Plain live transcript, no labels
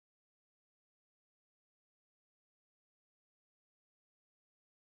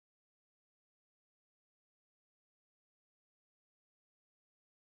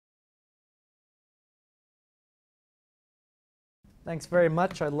Thanks very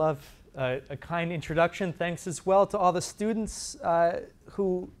much. I love a kind introduction. Thanks as well to all the students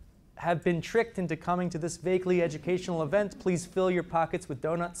who have been tricked into coming to this vaguely educational event. Please fill your pockets with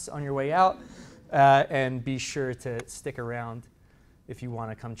donuts on your way out, and be sure to stick around if you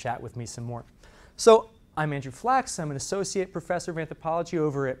want to come chat with me some more. So I'm Andrew Flachs. I'm an associate professor of anthropology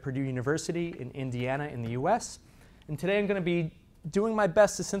over at Purdue University in Indiana in the US. And today I'm going to be doing my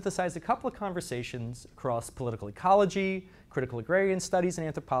best to synthesize a couple of conversations across political ecology, critical agrarian studies, and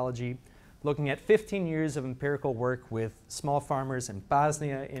anthropology, looking at 15 years of empirical work with small farmers in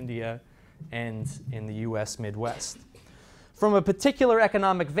Bosnia, India, and in the US Midwest. From a particular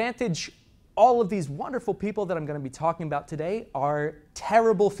economic vantage, all of these wonderful people that I'm going to be talking about today are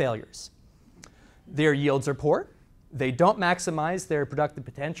terrible failures. Their yields are poor, they don't maximize their productive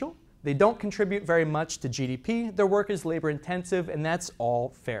potential, they don't contribute very much to GDP, their work is labor intensive, and that's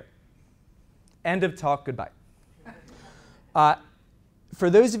all fair. End of talk, goodbye. For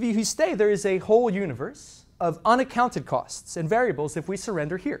those of you who stay, there is a whole universe of unaccounted costs and variables if we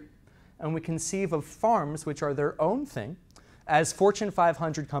surrender here. And we conceive of farms, which are their own thing, as Fortune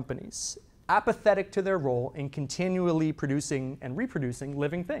 500 companies, apathetic to their role in continually producing and reproducing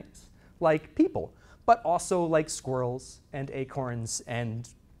living things, like people, but also like squirrels and acorns and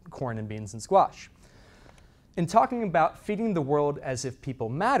corn and beans and squash. In talking about feeding the world as if people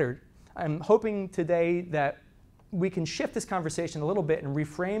mattered, I'm hoping today that we can shift this conversation a little bit and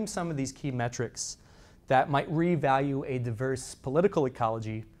reframe some of these key metrics that might revalue a diverse political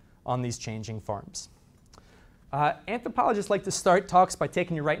ecology on these changing farms. Anthropologists like to start talks by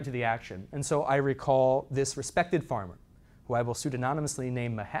taking you right into the action. And so I recall this respected farmer, who I will pseudonymously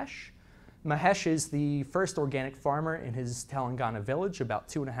name Mahesh. Mahesh is the first organic farmer in his Telangana village, about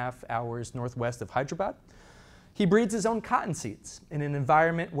 2.5 hours northwest of Hyderabad. He breeds his own cotton seeds in an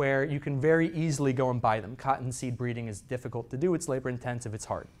environment where you can very easily go and buy them. Cotton seed breeding is difficult to do, it's labor intensive, it's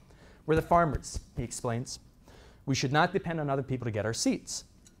hard. We're the farmers, he explains. We should not depend on other people to get our seeds.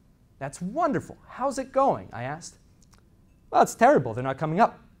 That's wonderful. How's it going? I asked. Well, it's terrible. They're not coming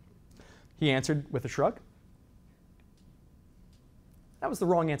up. He answered with a shrug. That was the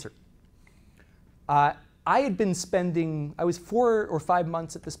wrong answer. I was 4 or 5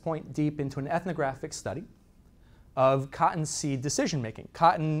 months at this point deep into an ethnographic study of cotton seed decision making.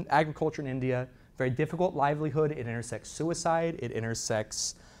 Cotton agriculture in India, very difficult livelihood. It intersects suicide. It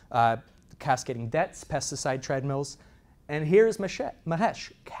intersects cascading debts, pesticide treadmills. And here's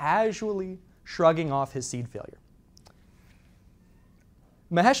Mahesh casually shrugging off his seed failure.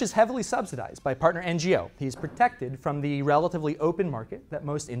 Mahesh is heavily subsidized by partner NGO. He's protected from the relatively open market that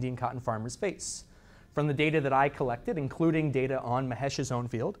most Indian cotton farmers face. From the data that I collected, including data on Mahesh's own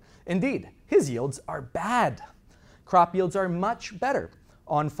field, indeed, his yields are bad. Crop yields are much better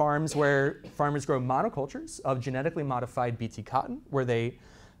on farms where farmers grow monocultures of genetically modified Bt cotton, where they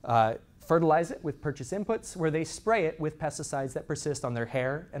fertilize it with purchase inputs, where they spray it with pesticides that persist on their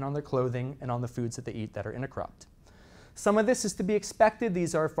hair and on their clothing and on the foods that they eat that are intercropped. Some of this is to be expected.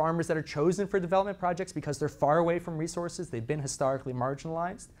 These are farmers that are chosen for development projects because they're far away from resources. They've been historically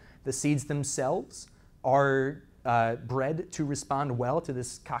marginalized. The seeds themselves are bred to respond well to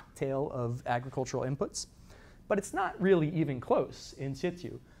this cocktail of agricultural inputs. But it's not really even close in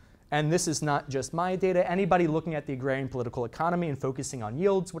situ. And this is not just my data. Anybody looking at the agrarian political economy and focusing on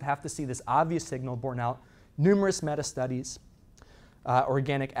yields would have to see this obvious signal borne out numerous meta-studies.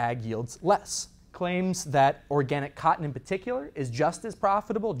 Organic ag yields less. Claims that organic cotton in particular is just as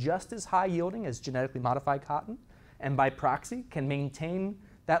profitable, just as high yielding as genetically modified cotton, and by proxy can maintain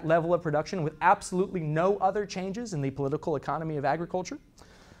that level of production with absolutely no other changes in the political economy of agriculture.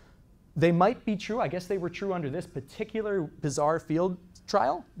 They might be true. I guess they were true under this particular bizarre field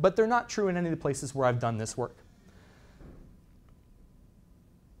trial, but they're not true in any of the places where I've done this work.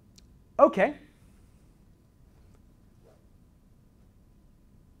 Okay.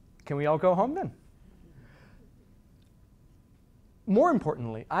 Can we all go home then? More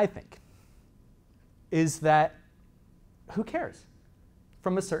importantly, I think, is that who cares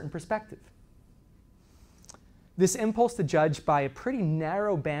from a certain perspective? This impulse to judge by a pretty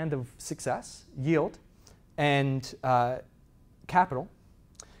narrow band of success, yield, and capital,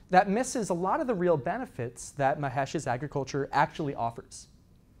 that misses a lot of the real benefits that Mahesh's agriculture actually offers.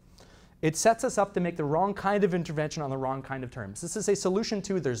 It sets us up to make the wrong kind of intervention on the wrong kind of terms. This is a solution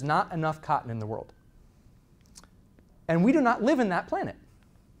to there's not enough cotton in the world. And we do not live in that planet.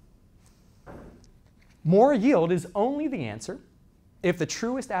 More yield is only the answer if the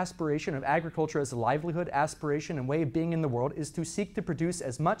truest aspiration of agriculture as a livelihood, aspiration, and way of being in the world is to seek to produce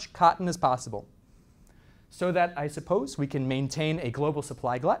as much cotton as possible, so that I suppose we can maintain a global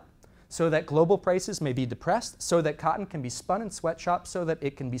supply glut, so that global prices may be depressed, so that cotton can be spun in sweatshops, so that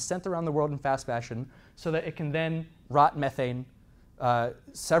it can be sent around the world in fast fashion, so that it can then rot methane,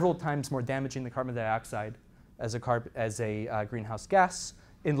 several times more damaging than carbon dioxide as a greenhouse gas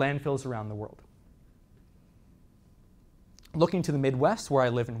in landfills around the world. Looking to the Midwest, where I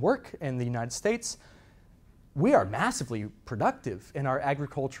live and work in the United States, we are massively productive in our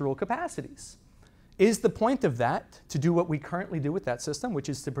agricultural capacities. Is the point of that to do what we currently do with that system, which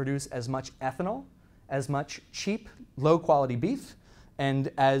is to produce as much ethanol, as much cheap, low-quality beef, and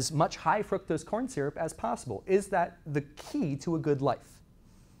as much high fructose corn syrup as possible? Is that the key to a good life?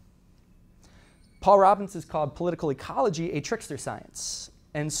 Paul Robbins has called political ecology a trickster science.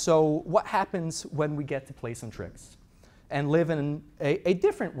 And so what happens when we get to play some tricks and live in a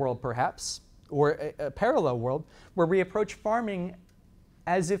different world, perhaps, or a parallel world, where we approach farming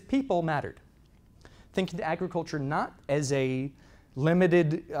as if people mattered? Thinking to agriculture not as a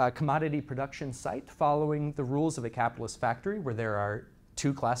limited commodity production site following the rules of a capitalist factory where there are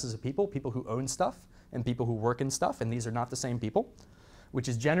two classes of people, people who own stuff and people who work in stuff, and these are not the same people, which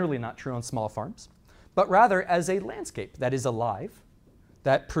is generally not true on small farms, but rather as a landscape that is alive,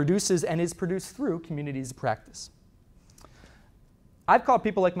 that produces and is produced through communities of practice. I've called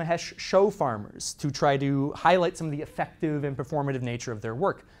people like Mahesh show farmers to try to highlight some of the effective and performative nature of their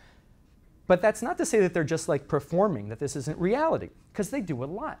work. But that's not to say that they're just like performing, that this isn't reality, because they do a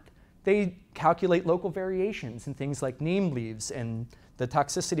lot. They calculate local variations in things like neem leaves and the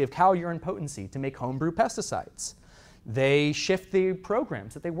toxicity of cow urine potency to make homebrew pesticides. They shift the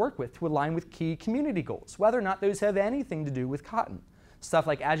programs that they work with to align with key community goals, whether or not those have anything to do with cotton. Stuff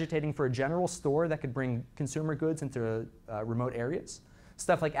like agitating for a general store that could bring consumer goods into remote areas.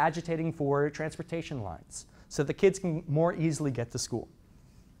 Stuff like agitating for transportation lines so the kids can more easily get to school.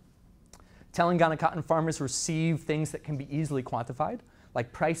 Telangana cotton farmers receive things that can be easily quantified,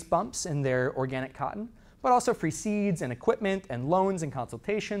 like price bumps in their organic cotton, but also free seeds and equipment and loans and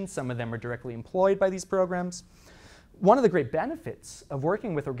consultations. Some of them are directly employed by these programs. One of the great benefits of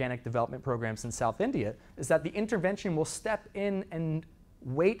working with organic development programs in South India is that the intervention will step in and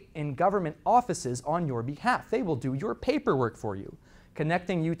wait in government offices on your behalf. They will do your paperwork for you,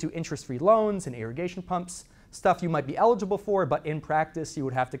 connecting you to interest-free loans and irrigation pumps, stuff you might be eligible for, but in practice you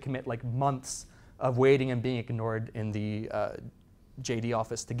would have to commit like months of waiting and being ignored in the JD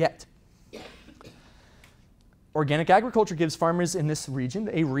office to get. Organic agriculture gives farmers in this region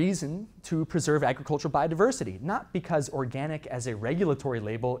a reason to preserve agricultural biodiversity, not because organic as a regulatory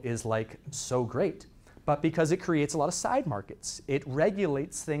label is like so great, but because it creates a lot of side markets. It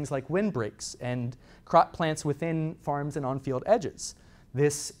regulates things like windbreaks and crop plants within farms and on-field edges.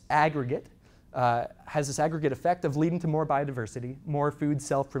 This aggregate has this aggregate effect of leading to more biodiversity, more food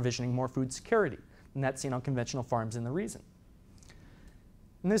self-provisioning, more food security, and that's seen on conventional farms in the region.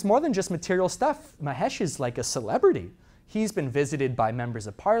 And there's more than just material stuff. Mahesh is like a celebrity. He's been visited by members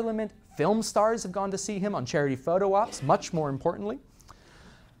of parliament. Film stars have gone to see him on charity photo ops, much more importantly.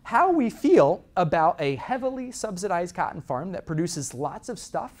 How we feel about a heavily subsidized cotton farm that produces lots of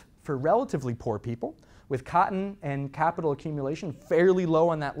stuff for relatively poor people, with cotton and capital accumulation fairly low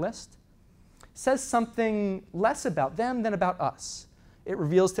on that list, says something less about them than about us. It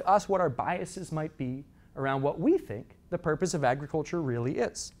reveals to us what our biases might be around what we think the purpose of agriculture really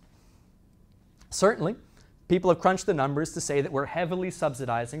is. Certainly, people have crunched the numbers to say that we're heavily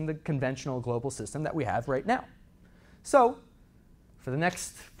subsidizing the conventional global system that we have right now. So, for the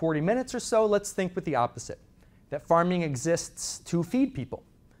next 40 minutes or so, let's think with the opposite, that farming exists to feed people,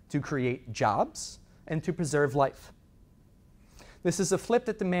 to create jobs, and to preserve life. This is a flip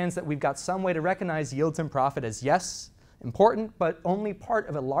that demands that we've got some way to recognize yields and profit as, yes, important, but only part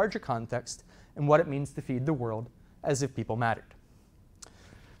of a larger context and what it means to feed the world as if people mattered.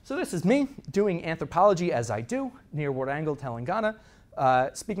 So this is me doing anthropology as I do near Warangal,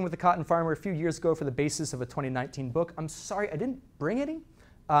 Telangana, speaking with a cotton farmer a few years ago for the basis of a 2019 book. I'm sorry, I didn't bring any.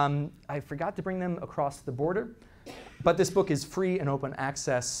 I forgot to bring them across the border. But this book is free and open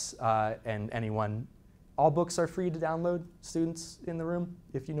access, and anyone, all books are free to download, students in the room.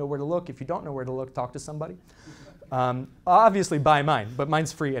 If you know where to look. If you don't know where to look, talk to somebody. Obviously buy mine, but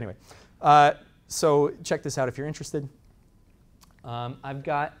mine's free anyway. So check this out if you're interested. I've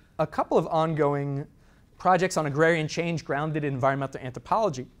got a couple of ongoing projects on agrarian change grounded in environmental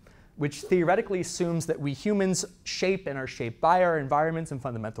anthropology, which theoretically assumes that we humans shape and are shaped by our environments in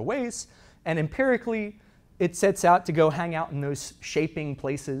fundamental ways, and empirically it sets out to go hang out in those shaping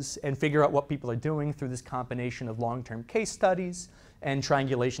places and figure out what people are doing through this combination of long-term case studies and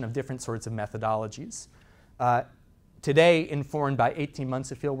triangulation of different sorts of methodologies. Today, informed by 18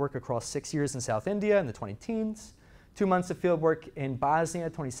 months of fieldwork across 6 years in South India in the 20-teens, 2 months of fieldwork in Bosnia,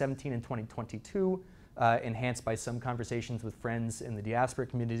 2017 and 2022, enhanced by some conversations with friends in the diaspora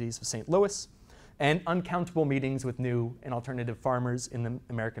communities of St. Louis, and uncountable meetings with new and alternative farmers in the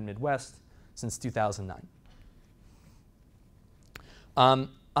American Midwest since 2009.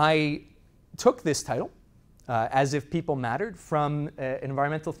 I took this title, As If People Mattered, from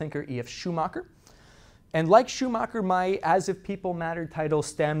environmental thinker E.F. Schumacher. And like Schumacher, my As If People Mattered title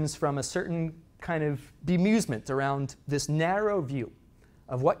stems from a certain kind of bemusement around this narrow view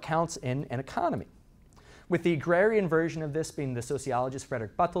of what counts in an economy, with the agrarian version of this being the sociologist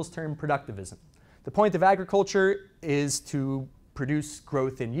Frederick Buttle's term, productivism. The point of agriculture is to produce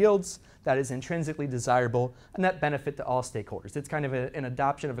growth in yields that is intrinsically desirable and that benefit to all stakeholders. It's kind of an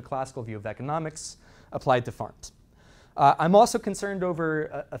adoption of a classical view of economics applied to farms. I'm also concerned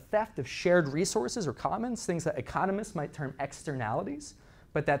over a theft of shared resources or commons, things that economists might term externalities,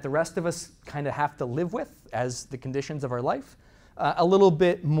 but that the rest of us kind of have to live with as the conditions of our life. A little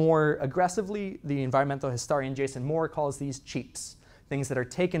bit more aggressively, the environmental historian Jason Moore calls these cheaps, things that are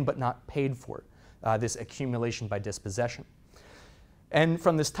taken but not paid for, this accumulation by dispossession. And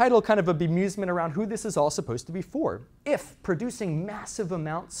from this title, kind of a bemusement around who this is all supposed to be for. If producing massive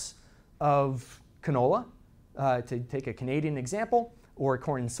amounts of canola, to take a Canadian example, or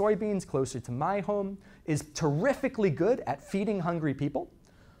corn and soybeans closer to my home, is terrifically good at feeding hungry people,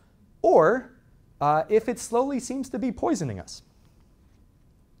 or if it slowly seems to be poisoning us.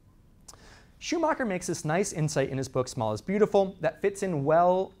 Schumacher makes this nice insight in his book, Small is Beautiful, that fits in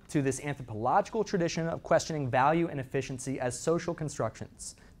well to this anthropological tradition of questioning value and efficiency as social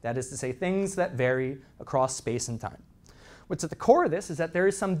constructions. That is to say, things that vary across space and time. What's at the core of this is that there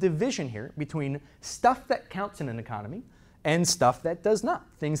is some division here between stuff that counts in an economy and stuff that does not,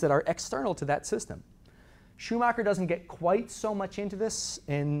 things that are external to that system. Schumacher doesn't get quite so much into this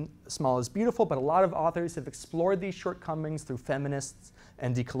in Small is Beautiful, but a lot of authors have explored these shortcomings through feminists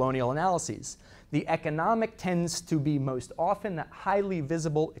and decolonial analyses. The economic tends to be most often that highly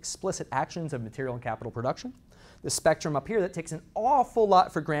visible, explicit actions of material and capital production. The spectrum up here that takes an awful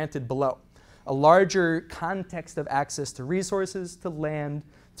lot for granted below. A larger context of access to resources, to land,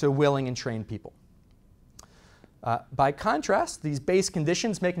 to willing and trained people. By contrast, these base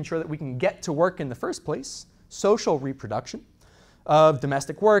conditions, making sure that we can get to work in the first place, social reproduction of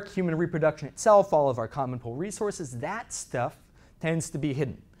domestic work, human reproduction itself, all of our common pool resources, that stuff tends to be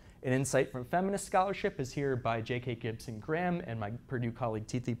hidden. An insight from feminist scholarship is here by J.K. Gibson Graham and my Purdue colleague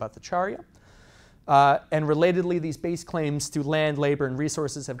Titi Bhattacharya. And relatedly, these base claims to land, labor, and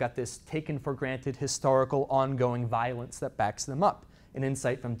resources have got this taken for granted historical ongoing violence that backs them up. An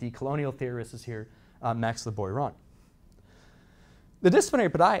insight from decolonial theorists is here, Max LeBoyron. The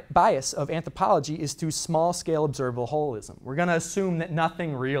disciplinary bias of anthropology is to small-scale observable holism. We're going to assume that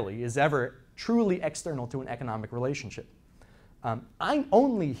nothing really is ever truly external to an economic relationship. I'm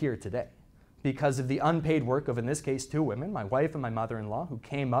only here today because of the unpaid work of, in this case, 2 women, my wife and my mother-in-law, who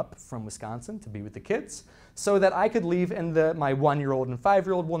came up from Wisconsin to be with the kids so that I could leave and my 1-year-old and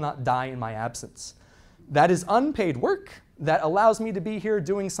 5-year-old will not die in my absence. That is unpaid work that allows me to be here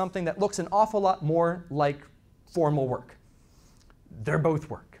doing something that looks an awful lot more like formal work. They're both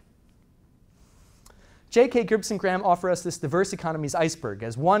work. J.K. Gibson Graham offers us this diverse economies iceberg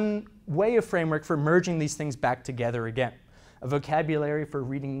as one way of framework for merging these things back together again. A vocabulary for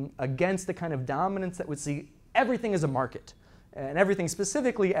reading against the kind of dominance that would see everything as a market, and everything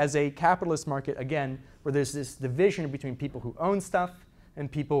specifically as a capitalist market, again, where there's this division between people who own stuff and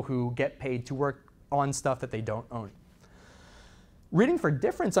people who get paid to work on stuff that they don't own. Reading for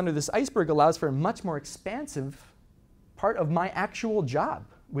difference under this iceberg allows for a much more expansive part of my actual job,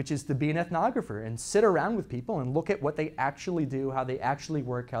 which is to be an ethnographer and sit around with people and look at what they actually do, how they actually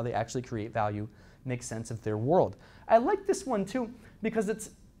work, how they actually create value, make sense of their world. I like this one too because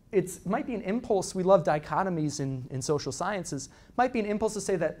it might be an impulse. We love dichotomies in social sciences. Might be an impulse to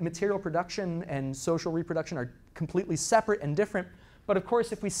say that material production and social reproduction are completely separate and different. But of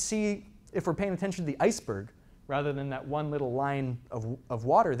course, if we're paying attention to the iceberg rather than that one little line of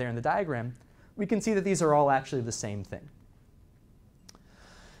water there in the diagram, we can see that these are all actually the same thing.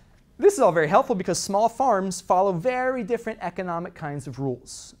 This is all very helpful because small farms follow very different economic kinds of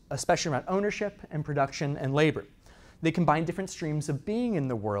rules, especially around ownership and production and labor. They combine different streams of being in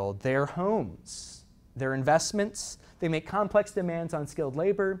the world, their homes, their investments. They make complex demands on skilled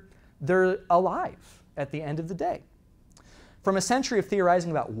labor. They're alive at the end of the day. From a century of theorizing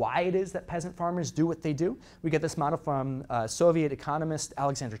about why it is that peasant farmers do what they do, we get this model from Soviet economist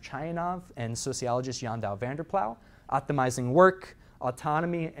Alexander Chayanov and sociologist Yandau Vanderplau, optimizing work,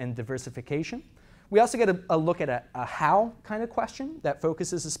 autonomy, and diversification. We also get a look at a how kind of question that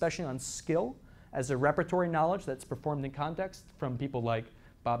focuses especially on skill as a repertory knowledge that's performed in context from people like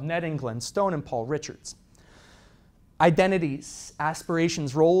Bob Netting, Glenn Stone, and Paul Richards. Identities,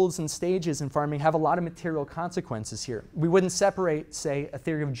 aspirations, roles, and stages in farming have a lot of material consequences here. We wouldn't separate, say, a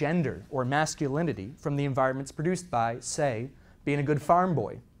theory of gender or masculinity from the environments produced by, say, being a good farm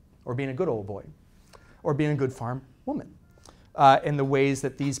boy, or being a good old boy, or being a good farm woman, in the ways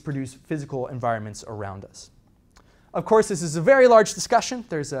that these produce physical environments around us. Of course, this is a very large discussion.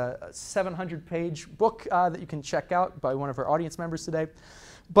 There's a 700-page book that you can check out by one of our audience members today.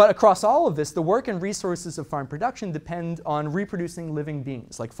 But across all of this, the work and resources of farm production depend on reproducing living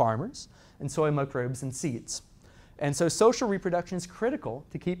beings like farmers and soil microbes and seeds. And so social reproduction is critical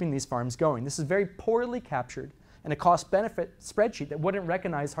to keeping these farms going. This is very poorly captured in a cost-benefit spreadsheet that wouldn't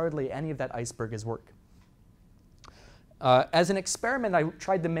recognize hardly any of that iceberg as work. As an experiment, I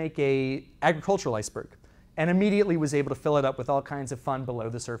tried to make an agricultural iceberg and immediately was able to fill it up with all kinds of fun below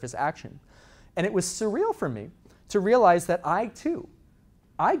the surface action. And it was surreal for me to realize that I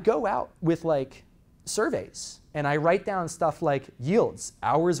go out with like surveys and I write down stuff like yields,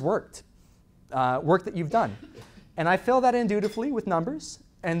 hours worked, work that you've done. And I fill that in dutifully with numbers.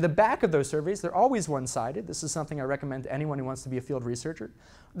 And the back of those surveys, they're always one-sided. This is something I recommend to anyone who wants to be a field researcher.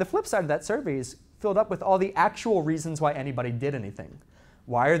 The flip side of that survey is filled up with all the actual reasons why anybody did anything.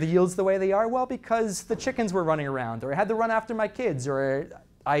 Why are the yields the way they are? Well, because the chickens were running around, or I had to run after my kids, or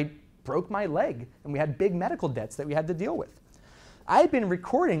I broke my leg and we had big medical debts that we had to deal with. I had been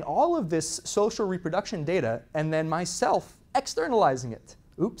recording all of this social reproduction data and then myself externalizing it.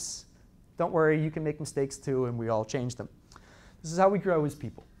 Oops, don't worry, you can make mistakes too, and we all change them. This is how we grow as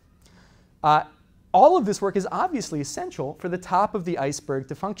people. All of this work is obviously essential for the top of the iceberg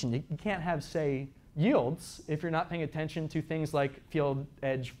to function. You can't have, say, yields if you're not paying attention to things like field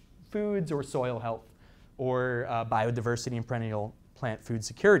edge foods or soil health or biodiversity and perennial plant food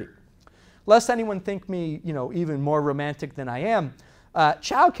security. Lest anyone think me, even more romantic than I am,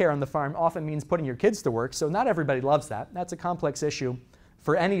 childcare on the farm often means putting your kids to work, so not everybody loves that. That's a complex issue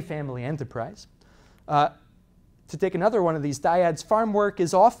for any family enterprise. To take another one of these dyads, farm work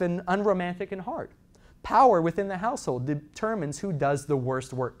is often unromantic and hard. Power within the household determines who does the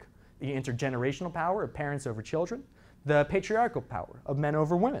worst work. The intergenerational power of parents over children, the patriarchal power of men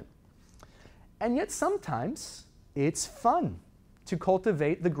over women. And yet sometimes it's fun to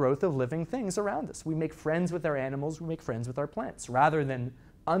cultivate the growth of living things around us. We make friends with our animals, we make friends with our plants, rather than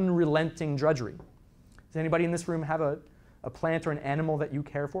unrelenting drudgery. Does anybody in this room have a plant or an animal that you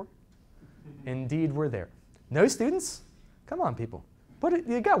care for? Indeed, we're there. No students? Come on, people.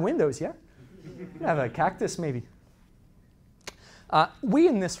 You got windows, yeah? You have a cactus, maybe. We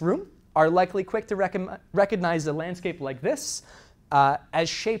in this room are likely quick to recognize a landscape like this as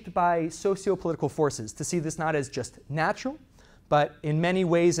shaped by socio-political forces, to see this not as just natural, but in many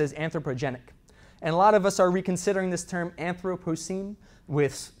ways as anthropogenic. And a lot of us are reconsidering this term Anthropocene,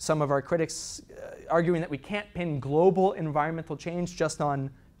 with some of our critics arguing that we can't pin global environmental change just on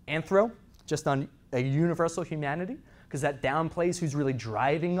anthro, just on a universal humanity, because that downplays who's really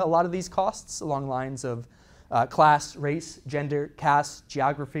driving a lot of these costs along lines of class, race, gender, caste,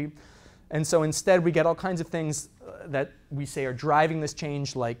 geography. And so instead we get all kinds of things that we say are driving this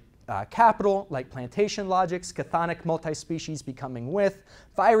change, like capital, like plantation logics, chthonic multi-species becoming with,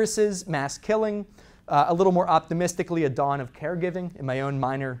 viruses, mass killing, a little more optimistically a dawn of caregiving, in my own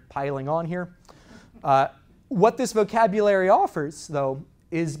minor piling on here. What this vocabulary offers, though,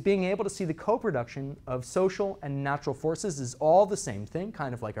 is being able to see the co-production of social and natural forces is all the same thing,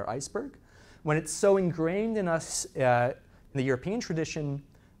 kind of like our iceberg. When it's so ingrained in us, in the European tradition,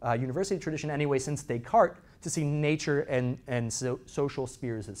 university tradition anyway, since Descartes, to see nature and social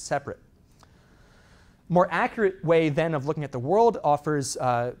spheres as separate. More accurate way then of looking at the world offers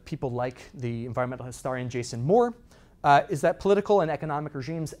people like the environmental historian Jason Moore, is that political and economic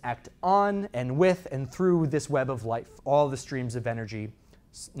regimes act on and with and through this web of life, all the streams of energy,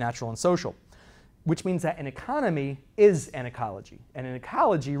 natural and social, which means that an economy is an ecology, and an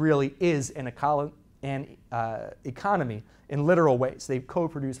ecology really is an economy in literal ways. They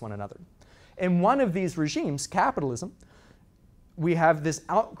co-produce one another. In one of these regimes, capitalism, we have this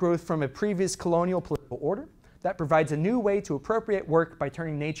outgrowth from a previous colonial political order that provides a new way to appropriate work by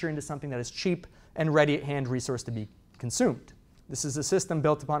turning nature into something that is cheap and ready-at-hand resource to be consumed. This is a system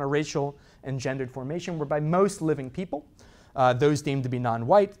built upon a racial and gendered formation whereby most living people, those deemed to be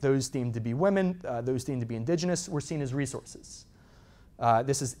non-white, those deemed to be women, those deemed to be indigenous, were seen as resources.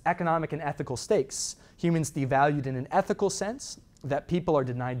 This is economic and ethical stakes. Humans devalued in an ethical sense, that people are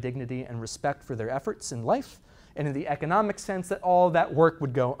denied dignity and respect for their efforts in life, and in the economic sense that all that work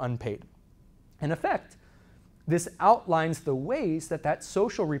would go unpaid. In effect, this outlines the ways that that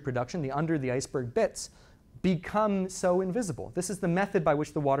social reproduction, the under the iceberg bits, become so invisible. This is the method by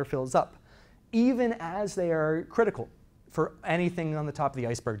which the water fills up, even as they are critical for anything on the top of the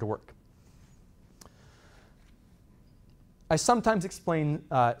iceberg to work. I sometimes explain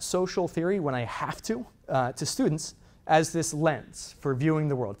social theory when I have to students as this lens for viewing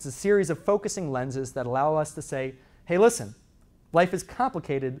the world. It's a series of focusing lenses that allow us to say, hey, listen, life is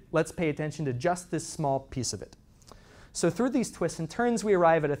complicated. Let's pay attention to just this small piece of it. So through these twists and turns, we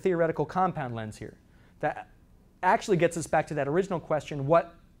arrive at a theoretical compound lens here that actually gets us back to that original question,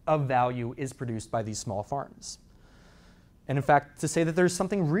 what of value is produced by these small farms? And in fact, to say that there's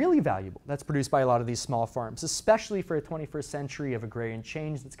something really valuable that's produced by a lot of these small farms, especially for a 21st century of agrarian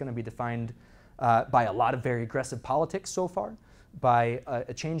change that's going to be defined by a lot of very aggressive politics so far, by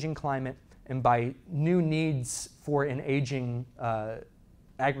a changing climate, and by new needs for an aging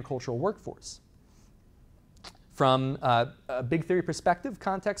agricultural workforce. From a big theory perspective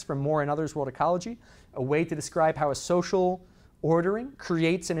context from Moore and others' world ecology, a way to describe how a social ordering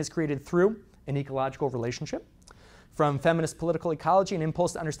creates and is created through an ecological relationship. From feminist political ecology, an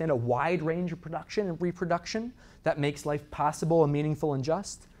impulse to understand a wide range of production and reproduction that makes life possible and meaningful and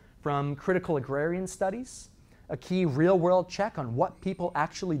just. From critical agrarian studies, a key real-world check on what people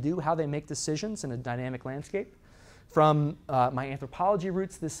actually do, how they make decisions in a dynamic landscape. From my anthropology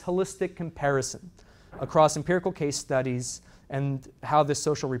roots, this holistic comparison across empirical case studies and how this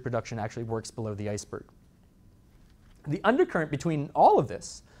social reproduction actually works below the iceberg. The undercurrent between all of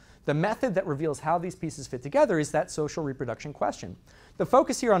this, the method that reveals how these pieces fit together, is that social reproduction question. The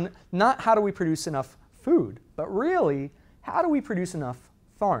focus here on not how do we produce enough food, but really how do we produce enough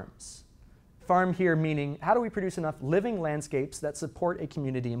farms? Farm here meaning how do we produce enough living landscapes that support a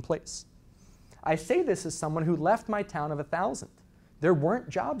community in place? I say this as someone who left my town of 1,000. There weren't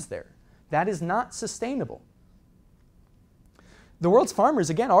jobs there. That is not sustainable. The world's farmers,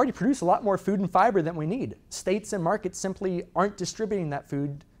 again, already produce a lot more food and fiber than we need. States and markets simply aren't distributing that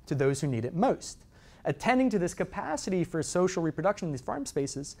food to those who need it most. Attending to this capacity for social reproduction in these farm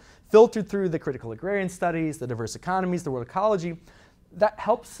spaces, filtered through the critical agrarian studies, the diverse economies, the world ecology, that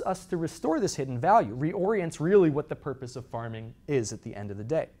helps us to restore this hidden value, reorients really what the purpose of farming is at the end of the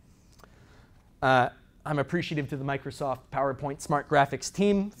day. I'm appreciative to the Microsoft PowerPoint Smart Graphics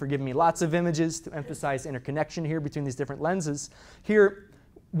team for giving me lots of images to emphasize interconnection here between these different lenses. Here,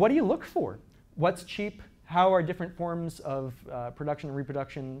 what do you look for? What's cheap? How are different forms of production and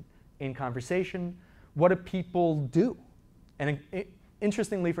reproduction in conversation? What do people do? And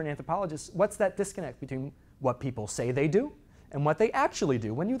interestingly for an anthropologist, what's that disconnect between what people say they do and what they actually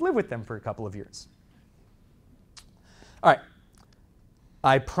do when you live with them for a couple of years? All right,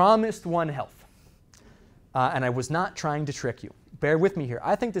 I promised One Health. And I was not trying to trick you. Bear with me here.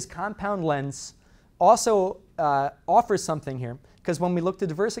 I think this compound lens also offers something here, because when we look to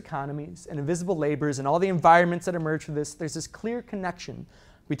diverse economies and invisible labors and all the environments that emerge from this, there's this clear connection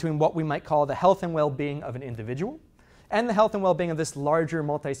between what we might call the health and well-being of an individual and the health and well-being of this larger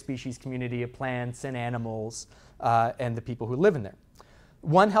multi-species community of plants and animals and the people who live in there.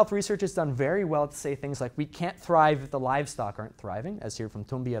 One Health research has done very well to say things like, we can't thrive if the livestock aren't thriving, as here from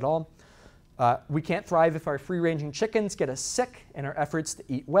Tumbi et al. We can't thrive if our free-ranging chickens get us sick in our efforts to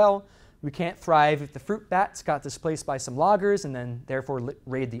eat well. We can't thrive if the fruit bats got displaced by some loggers and then therefore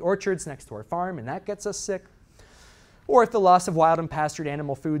raid the orchards next to our farm and that gets us sick. Or if the loss of wild and pastured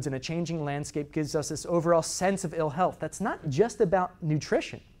animal foods in a changing landscape gives us this overall sense of ill health. That's not just about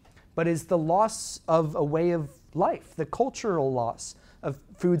nutrition, but is the loss of a way of life, the cultural loss of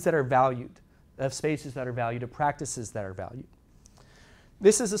foods that are valued, of spaces that are valued, of practices that are valued.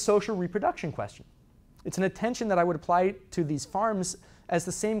 This is a social reproduction question. It's an attention that I would apply to these farms as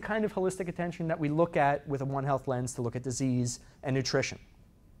the same kind of holistic attention that we look at with a One Health lens to look at disease and nutrition,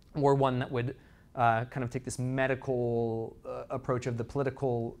 or one that would kind of take this medical approach of the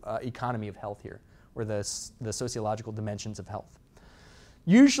political economy of health here, or the sociological dimensions of health.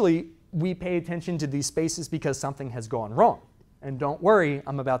 Usually, we pay attention to these spaces because something has gone wrong. And don't worry,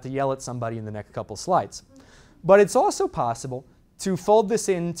 I'm about to yell at somebody in the next couple slides. But it's also possible to fold this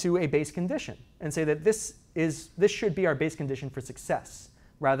into a base condition and say that this should be our base condition for success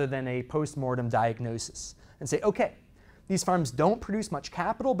rather than a post-mortem diagnosis. And say, okay, these farms don't produce much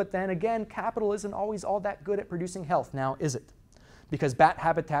capital, but then again, capital isn't always all that good at producing health. Now, is it? Because bat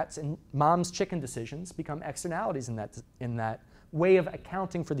habitats and mom's chicken decisions become externalities in that way of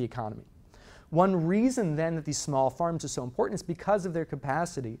accounting for the economy. One reason then that these small farms are so important is because of their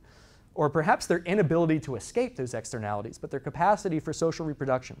capacity, or perhaps their inability to escape those externalities, but their capacity for social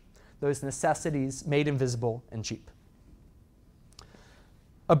reproduction, those necessities made invisible and cheap.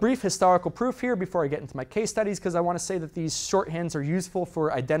 A brief historical proof here before I get into my case studies, because I want to say that these shorthands are useful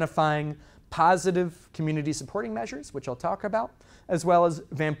for identifying positive community supporting measures, which I'll talk about, as well as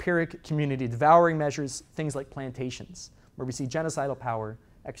vampiric community devouring measures, things like plantations, where we see genocidal power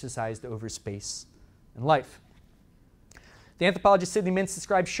exercised over space and life. The anthropologist Sidney Mintz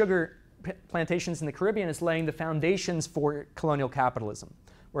describes sugar plantations in the Caribbean as laying the foundations for colonial capitalism,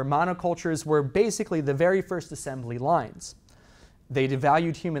 where monocultures were basically the very first assembly lines. They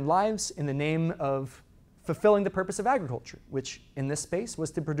devalued human lives in the name of fulfilling the purpose of agriculture, which in this space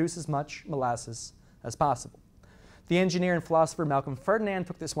was to produce as much molasses as possible. The engineer and philosopher Malcolm Ferdinand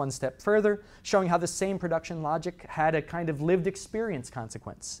took this one step further, showing how the same production logic had a kind of lived experience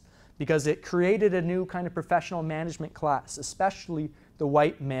consequence, because it created a new kind of professional management class, especially the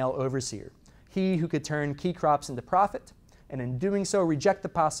white male overseer, he who could turn key crops into profit, and in doing so reject the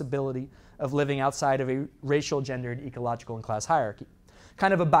possibility of living outside of a racial, gendered, ecological, and class hierarchy.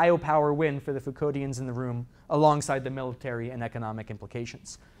 Kind of a biopower win for the Foucauldians in the room, alongside the military and economic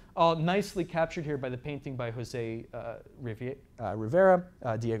implications. All nicely captured here by the painting by Diego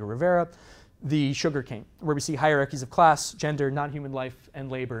Rivera, The Sugar Cane, where we see hierarchies of class, gender, non-human life,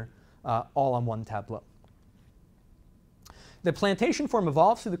 and labor all on one tableau. The plantation form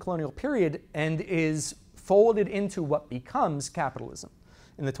evolves through the colonial period and is folded into what becomes capitalism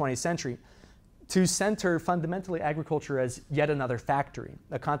in the 20th century to center fundamentally agriculture as yet another factory,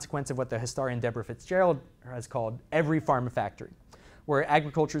 a consequence of what the historian Deborah Fitzgerald has called every farm a factory, where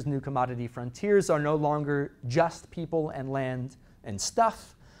agriculture's new commodity frontiers are no longer just people and land and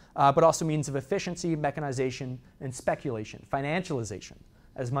stuff, but also means of efficiency, mechanization, and speculation, financialization,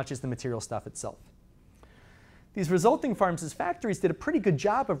 as much as the material stuff itself. These resulting farms as factories did a pretty good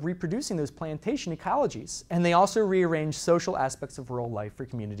job of reproducing those plantation ecologies, and they also rearranged social aspects of rural life for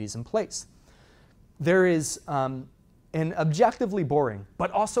communities in place. There is an objectively boring,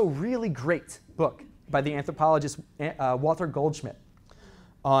 but also really great book by the anthropologist Walter Goldschmidt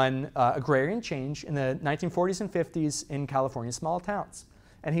on agrarian change in the 1940s and 50s in California small towns.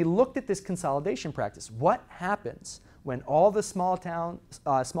 And he looked at this consolidation practice. What happens when all the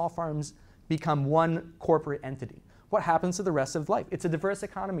small farms become one corporate entity? What happens to the rest of life? It's a diverse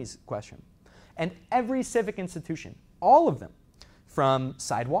economies question. And every civic institution, all of them, from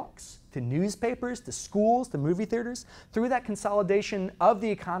sidewalks to newspapers to schools to movie theaters, through that consolidation of the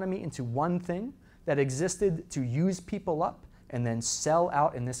economy into one thing that existed to use people up and then sell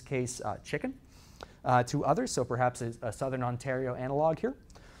out, in this case, chicken, to others, so perhaps a Southern Ontario analog here.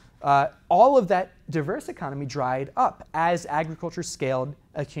 All of that diverse economy dried up as agriculture scaled,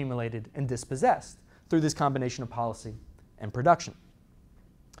 accumulated, and dispossessed through this combination of policy and production.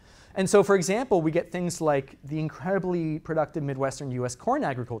 And so, for example, we get things like the incredibly productive Midwestern US corn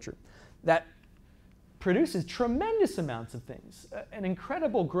agriculture that produces tremendous amounts of things, an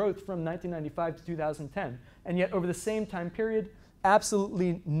incredible growth from 1995 to 2010, and yet over the same time period,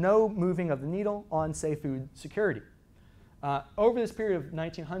 absolutely no moving of the needle on, say, food security. Over this period of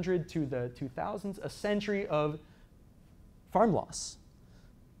 1900 to the 2000s, a century of farm loss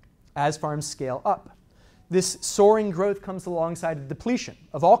as farms scale up. This soaring growth comes alongside a depletion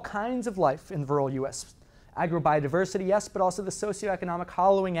of all kinds of life in the rural US. Agrobiodiversity, yes, but also the socioeconomic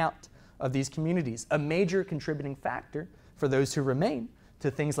hollowing out of these communities, a major contributing factor for those who remain to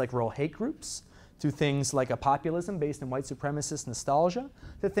things like rural hate groups, to things like a populism based in white supremacist nostalgia,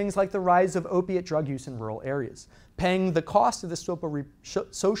 to things like the rise of opiate drug use in rural areas, paying the cost of the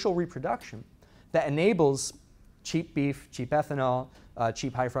social reproduction that enables cheap beef, cheap ethanol,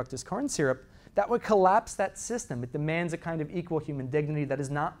 cheap high fructose corn syrup, that would collapse that system. It demands a kind of equal human dignity that is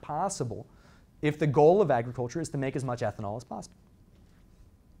not possible if the goal of agriculture is to make as much ethanol as possible.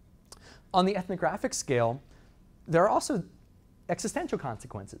 On the ethnographic scale, there are also existential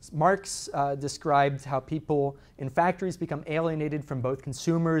consequences. Marx described how people in factories become alienated from both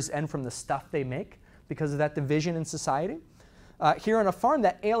consumers and from the stuff they make because of that division in society. Here on a farm,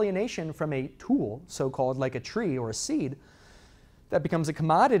 that alienation from a tool, so-called, like a tree or a seed, that becomes a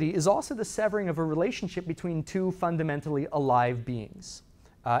commodity, is also the severing of a relationship between two fundamentally alive beings.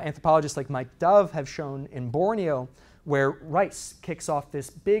 Anthropologists like Mike Dove have shown in Borneo, where rice kicks off this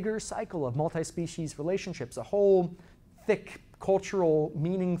bigger cycle of multi-species relationships, a whole thick, cultural,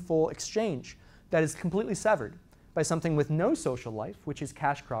 meaningful exchange that is completely severed by something with no social life, which is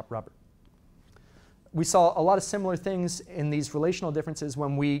cash crop rubber. We saw a lot of similar things in these relational differences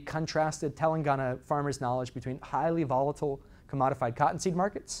when we contrasted Telangana farmers' knowledge between highly volatile commodified cottonseed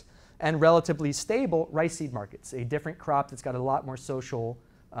markets and relatively stable rice seed markets, a different crop that's got a lot more social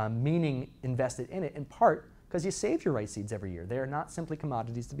meaning invested in it, in part because you save your rice seeds every year. They are not simply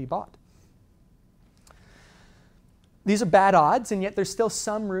commodities to be bought. These are bad odds, and yet there's still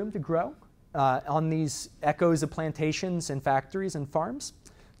some room to grow on these echoes of plantations and factories and farms.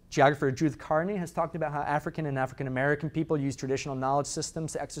 Geographer Judith Carney has talked about how African and African American people use traditional knowledge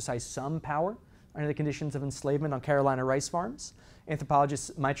systems to exercise some power under the conditions of enslavement on Carolina rice farms.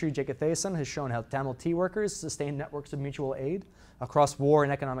 Anthropologist Maitri Jekathasan has shown how Tamil tea workers sustained networks of mutual aid across war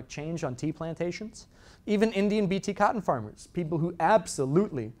and economic change on tea plantations. Even Indian BT cotton farmers, people who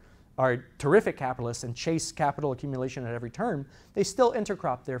absolutely are terrific capitalists and chase capital accumulation at every turn, they still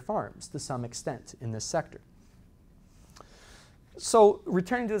intercrop their farms to some extent in this sector. So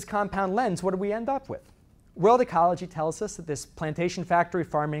returning to this compound lens, what do we end up with? World ecology tells us that this plantation factory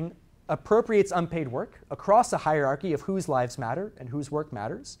farming appropriates unpaid work across a hierarchy of whose lives matter and whose work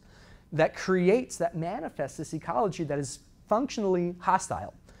matters, that creates, that manifests this ecology that is functionally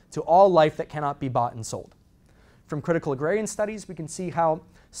hostile to all life that cannot be bought and sold. From critical agrarian studies, we can see how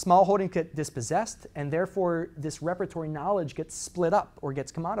smallholding get dispossessed, and therefore this repertory knowledge gets split up or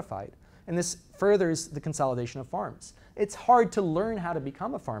gets commodified. And this furthers the consolidation of farms. It's hard to learn how to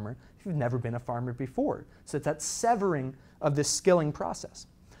become a farmer if you've never been a farmer before. So it's that severing of this skilling process.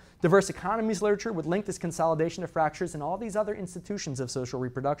 Diverse economies literature would link this consolidation to fractures in all these other institutions of social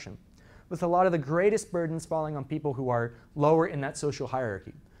reproduction, with a lot of the greatest burdens falling on people who are lower in that social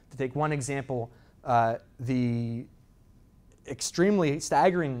hierarchy. To take one example, the extremely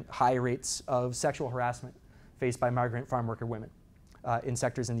staggering high rates of sexual harassment faced by migrant farm worker women in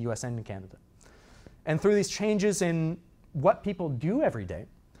sectors in the US and in Canada. And through these changes in what people do every day,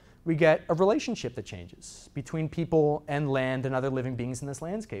 we get a relationship that changes between people and land and other living beings in this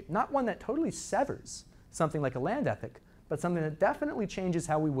landscape. Not one that totally severs something like a land ethic, but something that definitely changes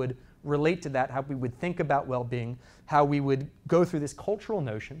how we would relate to that, how we would think about well-being, how we would go through this cultural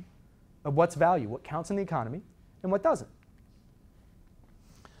notion of what's value, what counts in the economy, and what doesn't.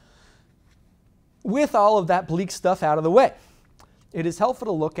 With all of that bleak stuff out of the way, it is helpful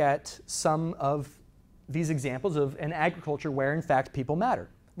to look at some of these examples of an agriculture where, in fact, people matter,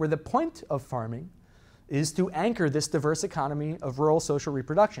 where the point of farming is to anchor this diverse economy of rural social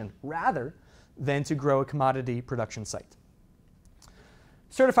reproduction rather than to grow a commodity production site.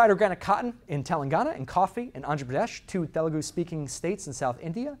 Certified organic cotton in Telangana and coffee in Andhra Pradesh, two Telugu-speaking states in South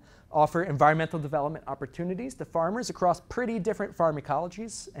India, offer environmental development opportunities to farmers across pretty different farm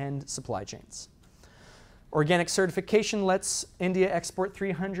ecologies and supply chains. Organic certification lets India export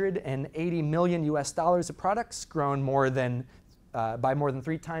 380 million US dollars of products grown by more than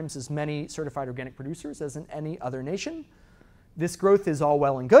 3 times as many certified organic producers as in any other nation. This growth is all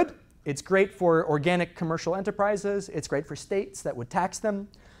well and good. It's great for organic commercial enterprises. It's great for states that would tax them.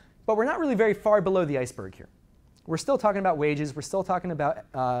 But we're not really very far below the iceberg here. We're still talking about wages. We're still talking about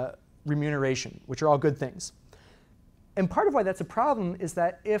remuneration, which are all good things. And part of why that's a problem is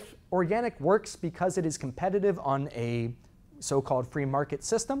that if organic works because it is competitive on a so-called free market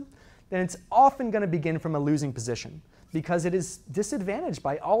system, then it's often going to begin from a losing position because it is disadvantaged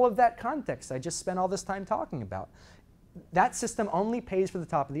by all of that context I just spent all this time talking about. That system only pays for the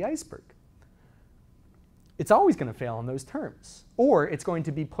top of the iceberg. It's always going to fail on those terms. Or it's going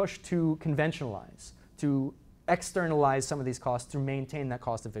to be pushed to conventionalize, to externalize some of these costs to maintain that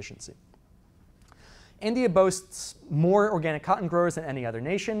cost efficiency. India boasts more organic cotton growers than any other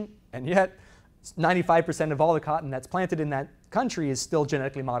nation, and yet 95% of all the cotton that's planted in that country is still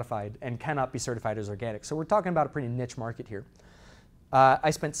genetically modified and cannot be certified as organic. So we're talking about a pretty niche market here. I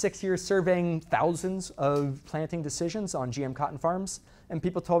spent 6 years surveying thousands of planting decisions on GM cotton farms, and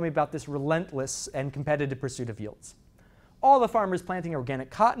people told me about this relentless and competitive pursuit of yields. All the farmers planting organic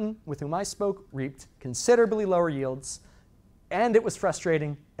cotton with whom I spoke reaped considerably lower yields, and it was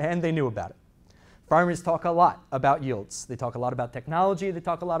frustrating, and they knew about it. Farmers talk a lot about yields. They talk a lot about technology. They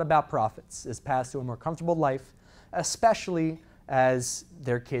talk a lot about profits as paths to a more comfortable life, especially as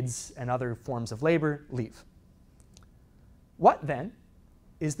their kids and other forms of labor leave. What then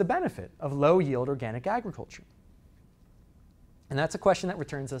is the benefit of low-yield organic agriculture? And that's a question that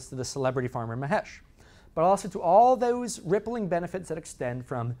returns us to the celebrity farmer Mahesh, but also to all those rippling benefits that extend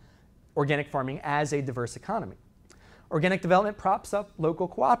from organic farming as a diverse economy. Organic development props up local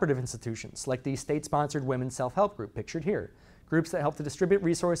cooperative institutions like the state-sponsored Women's Self-Help Group pictured here, groups that help to distribute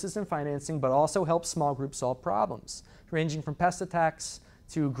resources and financing but also help small groups solve problems, ranging from pest attacks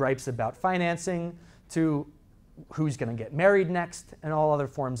to gripes about financing to who's going to get married next and all other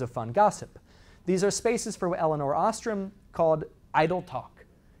forms of fun gossip. These are spaces for what Eleanor Ostrom called idle talk,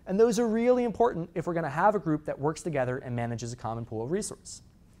 and those are really important if we're going to have a group that works together and manages a common pool of resources.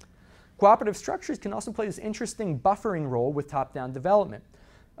 Cooperative structures can also play this interesting buffering role with top-down development.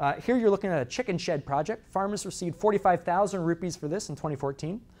 Here you're looking at a chicken shed project. Farmers received 45,000 rupees for this in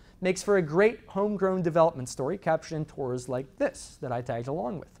 2014. makes for a great homegrown development story captured in tours like this that I tagged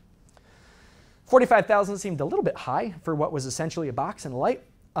along with. 45,000 seemed a little bit high for what was essentially a box and a light,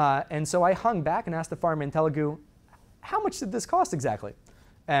 and so I hung back and asked the farmer in Telugu, how much did this cost exactly?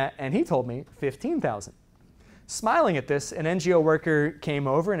 And he told me 15,000. Smiling at this, an NGO worker came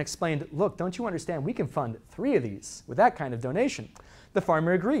over and explained, look, don't you understand, we can fund 3 of these with that kind of donation. The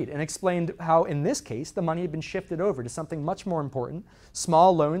farmer agreed and explained how, in this case, the money had been shifted over to something much more important: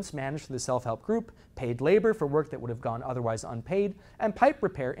 small loans managed for the self-help group, paid labor for work that would have gone otherwise unpaid, and pipe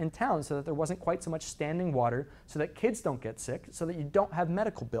repair in town so that there wasn't quite so much standing water, so that kids don't get sick, so that you don't have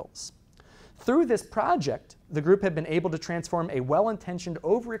medical bills. Through this project, the group had been able to transform a well-intentioned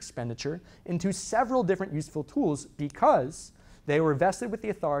over-expenditure into several different useful tools because they were vested with the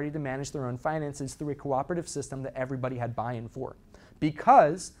authority to manage their own finances through a cooperative system that everybody had buy-in for,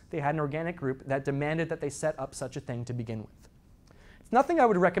 because they had an organic group that demanded that they set up such a thing to begin with. It's nothing I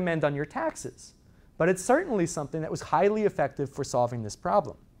would recommend on your taxes, but it's certainly something that was highly effective for solving this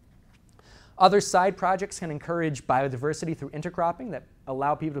problem. Other side projects can encourage biodiversity through intercropping that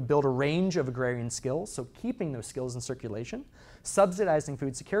allow people to build a range of agrarian skills, so keeping those skills in circulation, subsidizing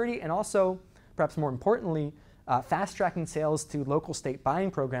food security, and also, perhaps more importantly, fast-tracking sales to local state buying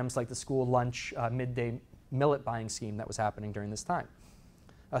programs like the school lunch midday millet buying scheme that was happening during this time.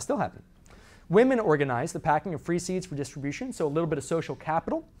 Still happening. Women organized the packing of free seeds for distribution, so a little bit of social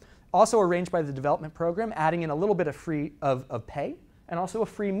capital, also arranged by the development program, adding in a little bit of pay, and also a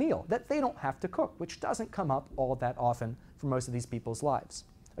free meal that they don't have to cook, which doesn't come up all that often for most of these people's lives.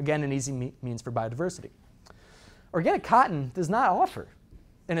 Again, an easy means for biodiversity. Organic cotton does not offer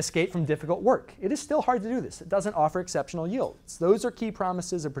an escape from difficult work. It is still hard to do this. It doesn't offer exceptional yields. Those are key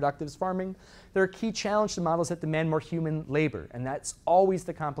promises of productive farming. They're a key challenge to models that demand more human labor, and that's always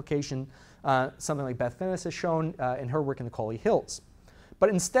the complication, something like Beth Finnis has shown in her work in the Coley Hills. But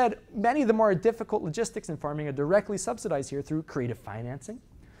instead, many of the more difficult logistics in farming are directly subsidized here through creative financing,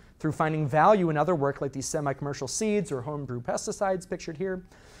 through finding value in other work like these semi-commercial seeds or homebrew pesticides pictured here,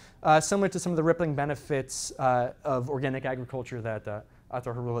 similar to some of the rippling benefits of organic agriculture that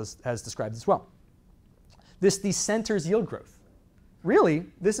Atul Harul has described as well. This decenters yield growth. Really,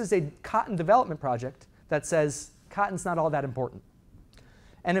 this is a cotton development project that says cotton's not all that important.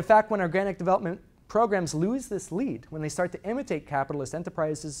 And in fact, when organic development programs lose this lead, when they start to imitate capitalist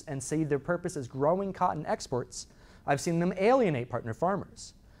enterprises and say their purpose is growing cotton exports, I've seen them alienate partner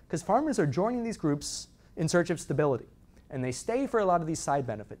farmers. Because farmers are joining these groups in search of stability. And they stay for a lot of these side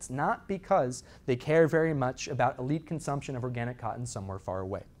benefits, not because they care very much about elite consumption of organic cotton somewhere far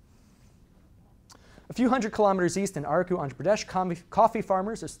away. A few hundred kilometers east in Araku, Andhra Pradesh, coffee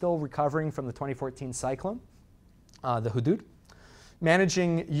farmers are still recovering from the 2014 cyclone, the Hudud,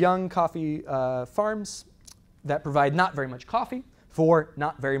 managing young coffee farms that provide not very much coffee for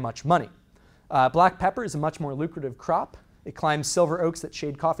not very much money. Black pepper is a much more lucrative crop. It climbs silver oaks that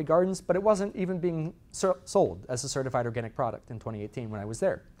shade coffee gardens, but it wasn't even being sold as a certified organic product in 2018 when I was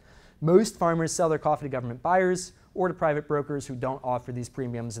there. Most farmers sell their coffee to government buyers or to private brokers who don't offer these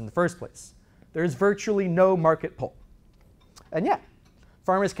premiums in the first place. There's virtually no market pull. And yet,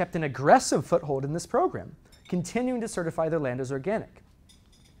 farmers kept an aggressive foothold in this program, continuing to certify their land as organic.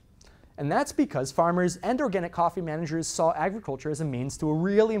 And that's because farmers and organic coffee managers saw agriculture as a means to a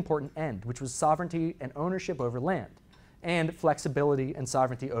really important end, which was sovereignty and ownership over land, and flexibility and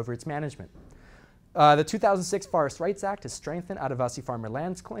sovereignty over its management. The 2006 Forest Rights Act has strengthened Adivasi farmer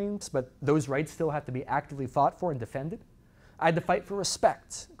lands claims, but those rights still have to be actively fought for and defended. I had to fight for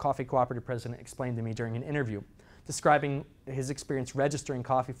respect, Coffee Cooperative President explained to me during an interview, describing his experience registering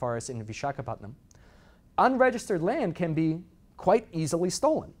coffee forests in Vishakhapatnam. Unregistered land can be quite easily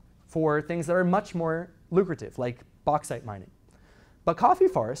stolen for things that are much more lucrative, like bauxite mining. But coffee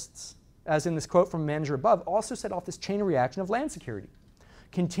forests, as in this quote from a manager above, also set off this chain reaction of land security.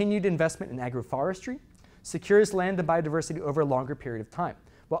 Continued investment in agroforestry secures land and biodiversity over a longer period of time.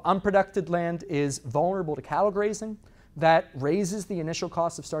 While unproductive land is vulnerable to cattle grazing, that raises the initial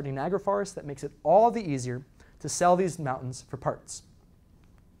cost of starting an agroforest that makes it all the easier to sell these mountains for parts.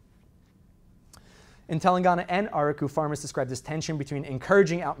 In Telangana and Araku, farmers describe this tension between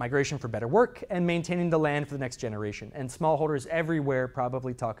encouraging out-migration for better work and maintaining the land for the next generation. And smallholders everywhere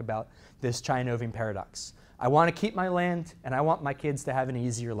probably talk about this Chainoving paradox. I want to keep my land, and I want my kids to have an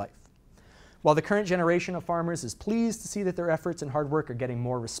easier life. While the current generation of farmers is pleased to see that their efforts and hard work are getting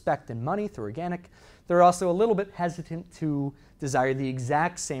more respect and money through organic, they're also a little bit hesitant to desire the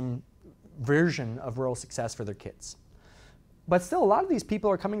exact same version of rural success for their kids. But still, a lot of these people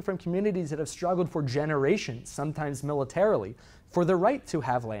are coming from communities that have struggled for generations, sometimes militarily, for the right to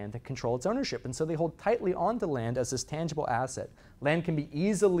have land and control its ownership. And so they hold tightly onto land as this tangible asset, Land can be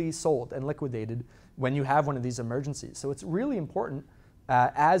easily sold and liquidated when you have one of these emergencies. So it's really important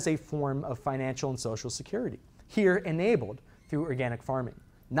as a form of financial and social security, here enabled through organic farming.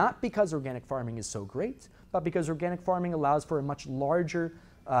 Not because organic farming is so great, but because organic farming allows for a much larger,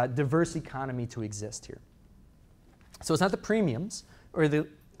 diverse economy to exist here. So it's not the premiums or the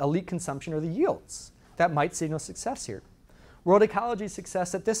elite consumption or the yields that might signal success here. World ecology's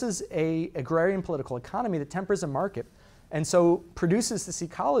success that this is an agrarian political economy that tempers a market and so produces this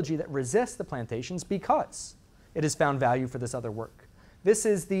ecology that resists the plantations because it has found value for this other work. This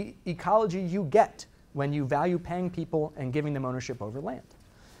is the ecology you get when you value paying people and giving them ownership over land.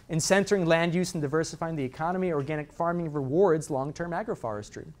 In centering land use and diversifying the economy, organic farming rewards long-term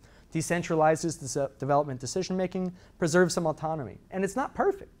agroforestry, decentralizes development decision-making, preserves some autonomy. And it's not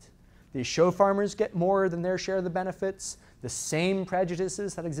perfect. These show farmers get more than their share of the benefits. The same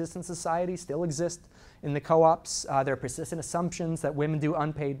prejudices that exist in society still exist in the co-ops. There are persistent assumptions that women do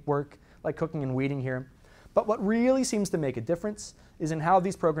unpaid work, like cooking and weeding here. But what really seems to make a difference is in how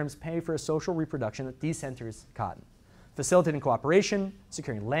these programs pay for a social reproduction that decenters cotton, facilitating cooperation,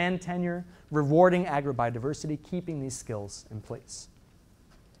 securing land tenure, rewarding agrobiodiversity, keeping these skills in place.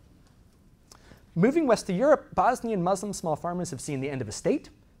 Moving west to Europe, Bosnian Muslim small farmers have seen the end of a state.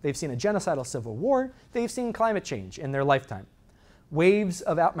 They've seen a genocidal civil war. They've seen climate change in their lifetime. Waves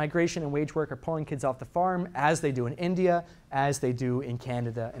of outmigration and wage work are pulling kids off the farm, as they do in India, as they do in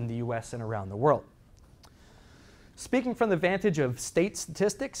Canada and the US and around the world. Speaking from the vantage of state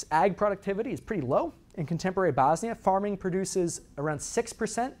statistics, ag productivity is pretty low. In contemporary Bosnia, farming produces around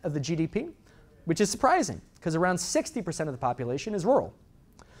 6% of the GDP, which is surprising because around 60% of the population is rural.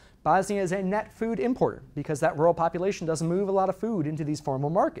 Bosnia is a net food importer because that rural population doesn't move a lot of food into these formal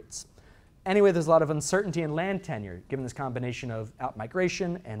markets. Anyway, there's a lot of uncertainty in land tenure given this combination of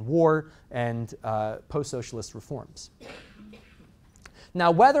outmigration and war and post-socialist reforms. Now,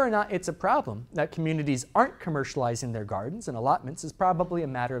 whether or not it's a problem that communities aren't commercializing their gardens and allotments is probably a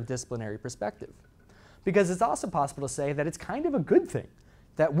matter of disciplinary perspective. Because it's also possible to say that it's kind of a good thing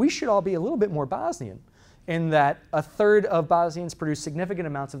that we should all be a little bit more Bosnian in that a third of Bosnians produce significant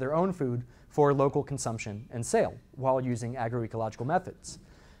amounts of their own food for local consumption and sale while using agroecological methods.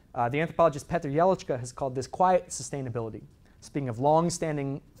 The anthropologist Petr Jelička has called this quiet sustainability, speaking of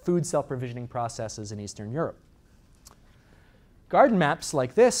long-standing food self-provisioning processes in Eastern Europe. Garden maps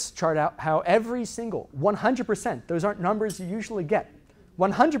like this chart out how every single 100%, those aren't numbers you usually get,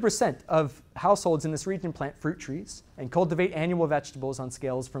 100% of households in this region plant fruit trees and cultivate annual vegetables on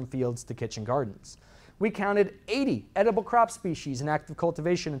scales from fields to kitchen gardens. We counted 80 edible crop species in active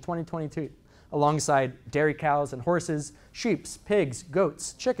cultivation in 2022, alongside dairy cows and horses, sheep, pigs,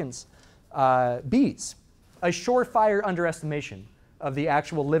 goats, chickens, bees. A surefire underestimation of the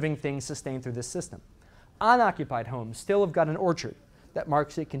actual living things sustained through this system. Unoccupied homes still have got an orchard that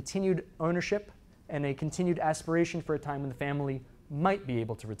marks a continued ownership and a continued aspiration for a time when the family might be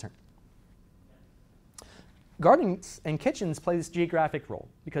able to return. Gardens and kitchens play this geographic role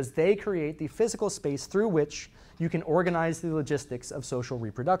because they create the physical space through which you can organize the logistics of social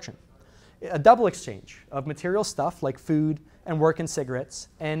reproduction. A double exchange of material stuff like food and work and cigarettes,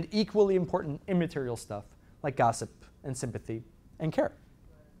 and equally important immaterial stuff like gossip and sympathy and care.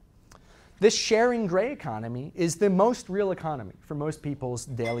 This sharing gray economy is the most real economy for most people's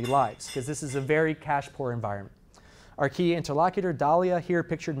daily lives because this is a very cash-poor environment. Our key interlocutor, Dalia, here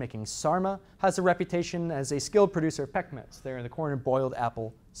pictured making sarma, has a reputation as a skilled producer of pekmez, there in the corner boiled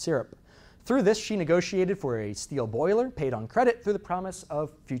apple syrup. Through this, she negotiated for a steel boiler, paid on credit through the promise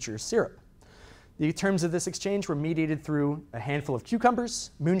of future syrup. The terms of this exchange were mediated through a handful of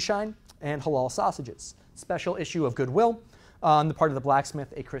cucumbers, moonshine, and halal sausages. Special issue of goodwill on the part of the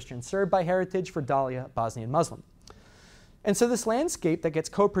blacksmith, a Christian Serb by heritage, for Dalia, Bosnian Muslim. And so this landscape that gets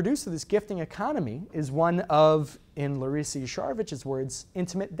co-produced through this gifting economy is one of, in Larissa Yasharovich's words,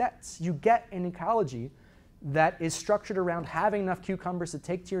 intimate debts. You get an ecology that is structured around having enough cucumbers to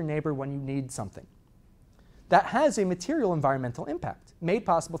take to your neighbor when you need something. That has a material environmental impact, made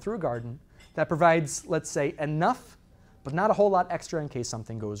possible through a garden that provides, let's say, enough, but not a whole lot extra in case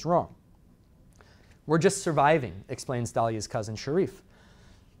something goes wrong. We're just surviving, explains Dalia's cousin Sharif.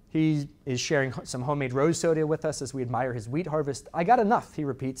 He is sharing some homemade rose soda with us as we admire his wheat harvest. I got enough, he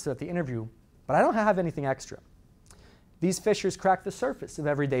repeats throughout the interview, but I don't have anything extra. These fissures crack the surface of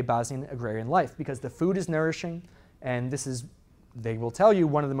everyday Bosnian agrarian life because the food is nourishing, and this is, they will tell you,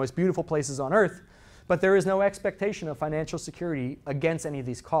 one of the most beautiful places on earth, but there is no expectation of financial security against any of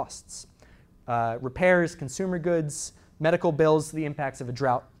these costs. Repairs, consumer goods, medical bills, the impacts of a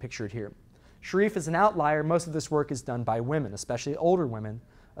drought pictured here. Sharif is an outlier. Most of this work is done by women, especially older women,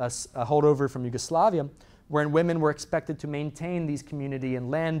 a holdover from Yugoslavia, wherein women were expected to maintain these community and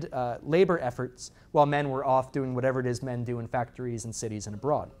land labor efforts while men were off doing whatever it is men do in factories and cities and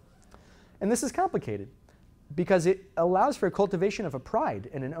abroad. And this is complicated because it allows for a cultivation of a pride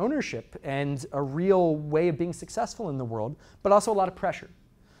and an ownership and a real way of being successful in the world, but also a lot of pressure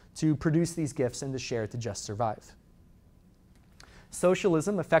to produce these gifts and to share to just survive.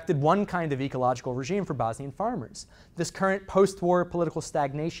 Socialism affected one kind of ecological regime for Bosnian farmers. This current post-war political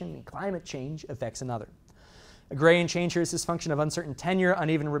stagnation and climate change affects another. Agrarian change here is this function of uncertain tenure,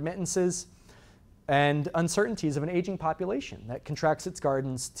 uneven remittances, and uncertainties of an aging population that contracts its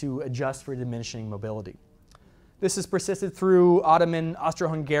gardens to adjust for diminishing mobility. This has persisted through Ottoman,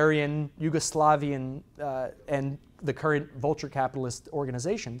 Austro-Hungarian, Yugoslavian, and the current vulture capitalist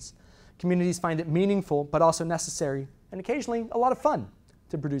organizations. Communities find it meaningful, but also necessary, and occasionally a lot of fun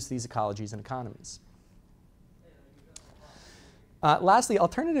to produce these ecologies and economies. Lastly,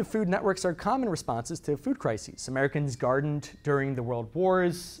 alternative food networks are common responses to food crises. Americans gardened during the world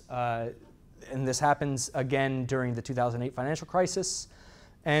wars, and this happens again during the 2008 financial crisis,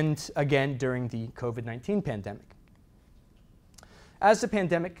 and again during the COVID-19 pandemic. As the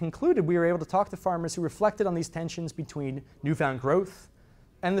pandemic concluded, we were able to talk to farmers who reflected on these tensions between newfound growth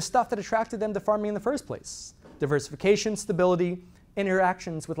and the stuff that attracted them to farming in the first place: diversification, stability,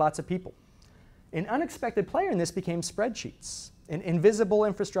 interactions with lots of people. An unexpected player in this became spreadsheets, an invisible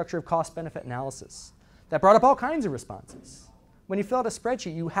infrastructure of cost-benefit analysis that brought up all kinds of responses. When you fill out a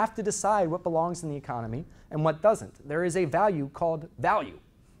spreadsheet, you have to decide what belongs in the economy and what doesn't. There is a value called value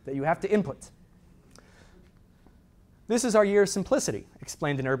that you have to input. This is our year of simplicity,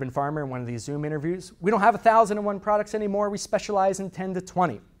 explained an urban farmer in one of these Zoom interviews. We don't have 1,001 products anymore. We specialize in 10 to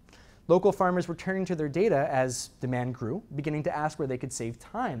 20. Local farmers were turning to their data as demand grew, beginning to ask where they could save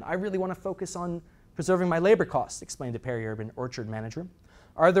time. I really want to focus on preserving my labor costs, explained a peri-urban orchard manager.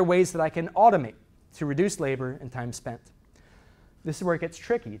 Are there ways that I can automate to reduce labor and time spent? This is where it gets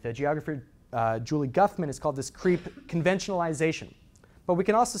tricky. The geographer Julie Guffman has called this creep conventionalization. But we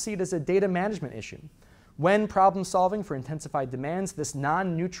can also see it as a data management issue. When problem solving for intensified demands, this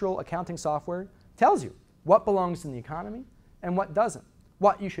non-neutral accounting software tells you what belongs in the economy and what doesn't,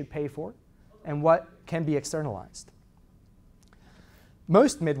 what you should pay for, and what can be externalized.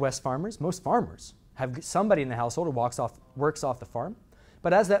 Most Midwest farmers, most farmers, have somebody in the household who works off the farm.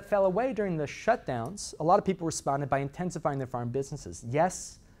 But as that fell away during the shutdowns, a lot of people responded by intensifying their farm businesses.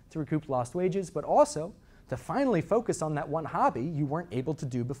 Yes, to recoup lost wages, but also to finally focus on that one hobby you weren't able to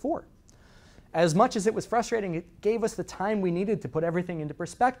do before. As much as it was frustrating, it gave us the time we needed to put everything into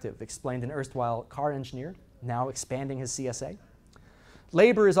perspective, explained an erstwhile car engineer, now expanding his CSA.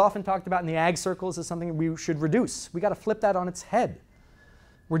 Labor is often talked about in the ag circles as something we should reduce. We got to flip that on its head.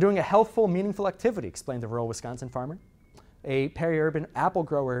 We're doing a healthful, meaningful activity, explained a rural Wisconsin farmer. A peri-urban apple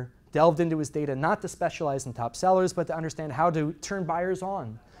grower delved into his data not to specialize in top sellers, but to understand how to turn buyers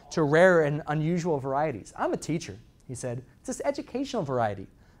on to rare and unusual varieties. I'm a teacher, he said. It's this educational variety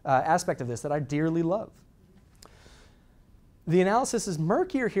aspect of this that I dearly love. The analysis is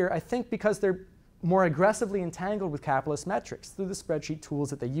murkier here, I think, because they're more aggressively entangled with capitalist metrics through the spreadsheet tools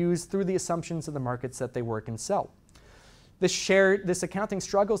that they use, through the assumptions of the markets that they work and sell. This accounting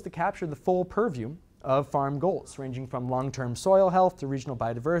struggles to capture the full purview of farm goals, ranging from long-term soil health to regional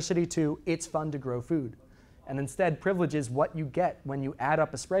biodiversity to it's fun to grow food, and instead privileges what you get when you add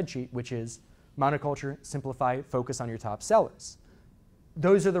up a spreadsheet, which is monoculture, simplify, focus on your top sellers.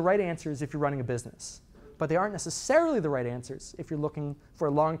 Those are the right answers if you're running a business, but they aren't necessarily the right answers if you're looking for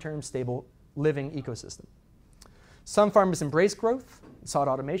a long-term, stable, living ecosystem. Some farmers embraced growth, sought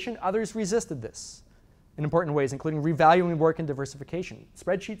automation. Others resisted this in important ways, including revaluing work and diversification.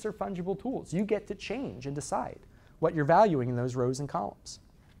 Spreadsheets are fungible tools. You get to change and decide what you're valuing in those rows and columns.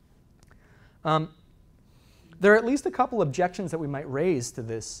 There are at least a couple objections that we might raise to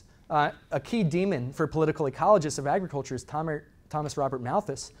this. A key demon for political ecologists of agriculture is Thomas Robert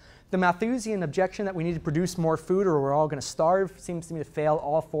Malthus. The Malthusian objection that we need to produce more food or we're all going to starve seems to me to fail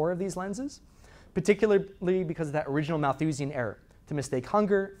all four of these lenses, particularly because of that original Malthusian error, to mistake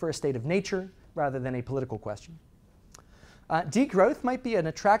hunger for a state of nature rather than a political question. Degrowth might be an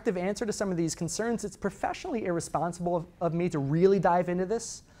attractive answer to some of these concerns. It's professionally irresponsible of me to really dive into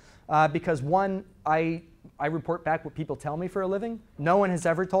this because one, I report back what people tell me for a living. No one has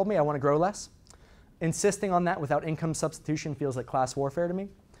ever told me I want to grow less. Insisting on that without income substitution feels like class warfare to me.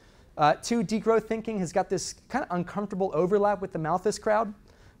 Two, degrowth thinking has got this kind of uncomfortable overlap with the Malthus crowd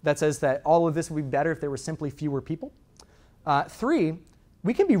that says that all of this would be better if there were simply fewer people. Three,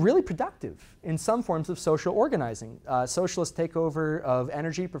 we can be really productive in some forms of social organizing. Socialist takeover of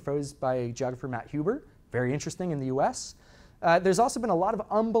energy proposed by geographer Matt Huber, very interesting in the US. There's also been a lot of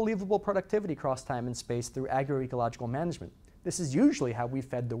unbelievable productivity across time and space through agroecological management. This is usually how we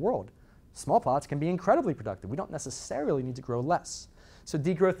fed the world. Small plots can be incredibly productive. We don't necessarily need to grow less. So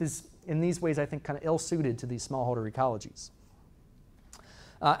degrowth is, in these ways, I think, kind of ill-suited to these smallholder ecologies.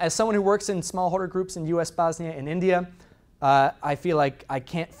 As someone who works in smallholder groups in US, Bosnia, and India, I feel like I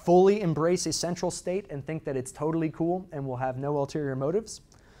can't fully embrace a central state and think that it's totally cool and will have no ulterior motives.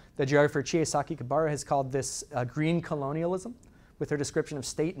 The geographer Chiesaki Kabara has called this green colonialism, with her description of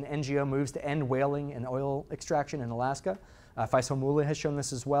state and NGO moves to end whaling and oil extraction in Alaska. Faisal Mullah has shown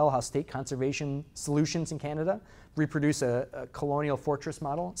this as well, how state conservation solutions in Canada reproduce a colonial fortress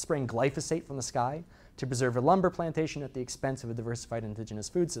model, spraying glyphosate from the sky to preserve a lumber plantation at the expense of a diversified indigenous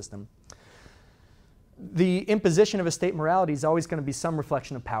food system. The imposition of a state morality is always going to be some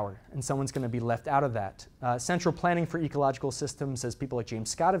reflection of power, and someone's going to be left out of that. Central planning for ecological systems, as people like James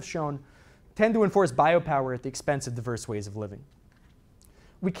Scott have shown, tend to enforce biopower at the expense of diverse ways of living.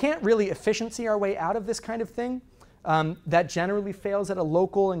 We can't really efficiency our way out of this kind of thing. That generally fails at a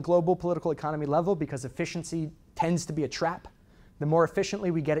local and global political economy level because efficiency tends to be a trap. The more efficiently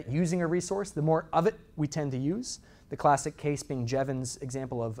we get at using a resource, the more of it we tend to use. The classic case being Jevon's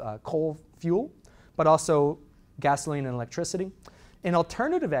example of coal fuel, but also gasoline and electricity. In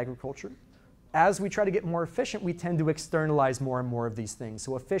alternative agriculture, as we try to get more efficient, we tend to externalize more and more of these things.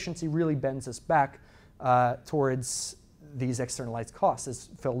 So efficiency really bends us back towards these externalized costs. As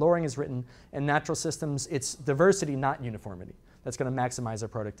Phil Loring has written, in natural systems, it's diversity, not uniformity, that's going to maximize our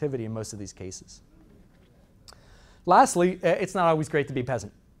productivity in most of these cases. Lastly, it's not always great to be a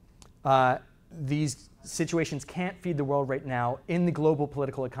peasant. These situations can't feed the world right now in the global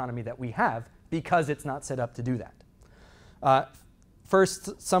political economy that we have because it's not set up to do that.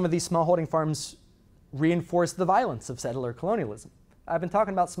 First, some of these smallholding farms reinforce the violence of settler colonialism. I've been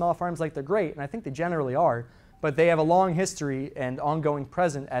talking about small farms like they're great, and I think they generally are, but they have a long history and ongoing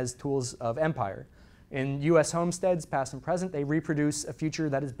present as tools of empire. In US homesteads, past and present, they reproduce a future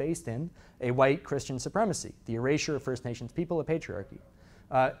that is based in a white Christian supremacy, the erasure of First Nations people, a patriarchy.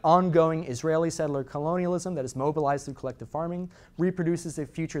 Ongoing Israeli settler colonialism that is mobilized through collective farming reproduces a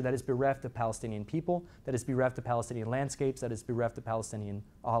future that is bereft of Palestinian people, that is bereft of Palestinian landscapes, that is bereft of Palestinian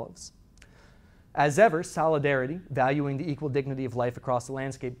olives. As ever, solidarity, valuing the equal dignity of life across the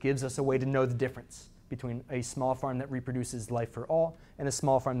landscape, gives us a way to know the difference between a small farm that reproduces life for all and a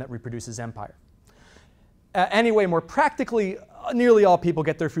small farm that reproduces empire. Anyway, more practically, nearly all people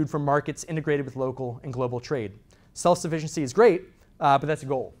get their food from markets integrated with local and global trade. Self-sufficiency is great, but that's a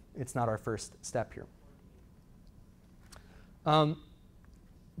goal. It's not our first step here.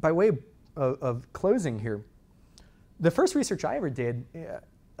 By way of closing here, the first research I ever did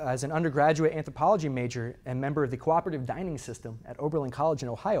as an undergraduate anthropology major and member of the cooperative dining system at Oberlin College in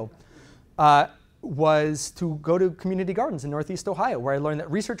Ohio was to go to community gardens in Northeast Ohio, where I learned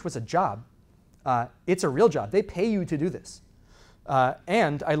that research was a job. It's a real job. They pay you to do this.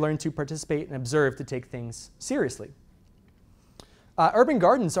 And I learned to participate and observe to take things seriously. Urban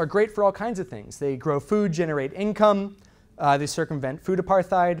gardens are great for all kinds of things. They grow food, generate income, they circumvent food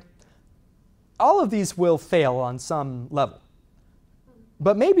apartheid. All of these will fail on some level.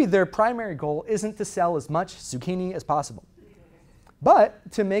 But maybe their primary goal isn't to sell as much zucchini as possible,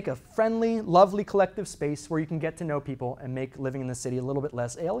 but to make a friendly, lovely collective space where you can get to know people and make living in the city a little bit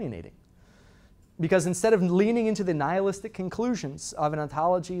less alienating. Because instead of leaning into the nihilistic conclusions of an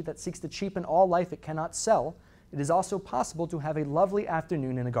ontology that seeks to cheapen all life it cannot sell, it is also possible to have a lovely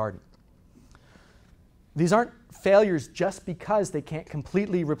afternoon in a garden. These aren't failures just because they can't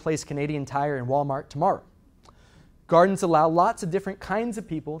completely replace Canadian Tire and Walmart tomorrow. Gardens allow lots of different kinds of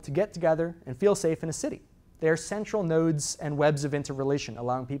people to get together and feel safe in a city. They are central nodes and webs of interrelation,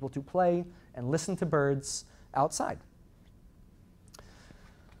 allowing people to play and listen to birds outside.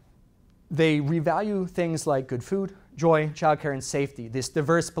 They revalue things like good food, joy, childcare, and safety, this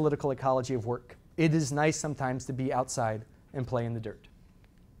diverse political ecology of work. It is nice sometimes to be outside and play in the dirt.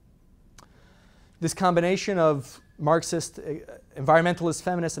 This combination of Marxist, environmentalist,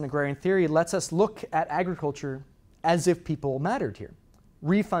 feminist, and agrarian theory lets us look at agriculture as if people mattered here,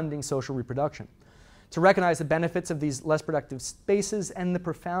 refunding social reproduction, to recognize the benefits of these less productive spaces and the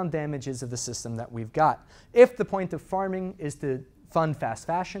profound damages of the system that we've got. If the point of farming is to fund fast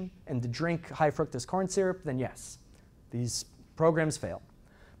fashion and to drink high fructose corn syrup, then yes, these programs fail.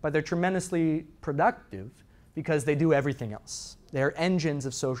 But they're tremendously productive because they do everything else. They're engines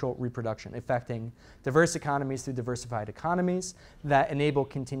of social reproduction, affecting diverse economies through diversified economies that enable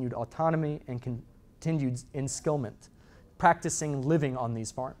continued autonomy and continued enskillment, practicing living on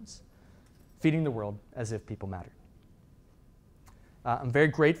these farms, feeding the world as if people mattered. I'm very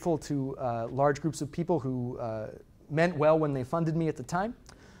grateful to large groups of people who meant well when they funded me at the time,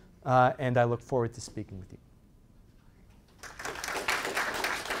 and I look forward to speaking with you.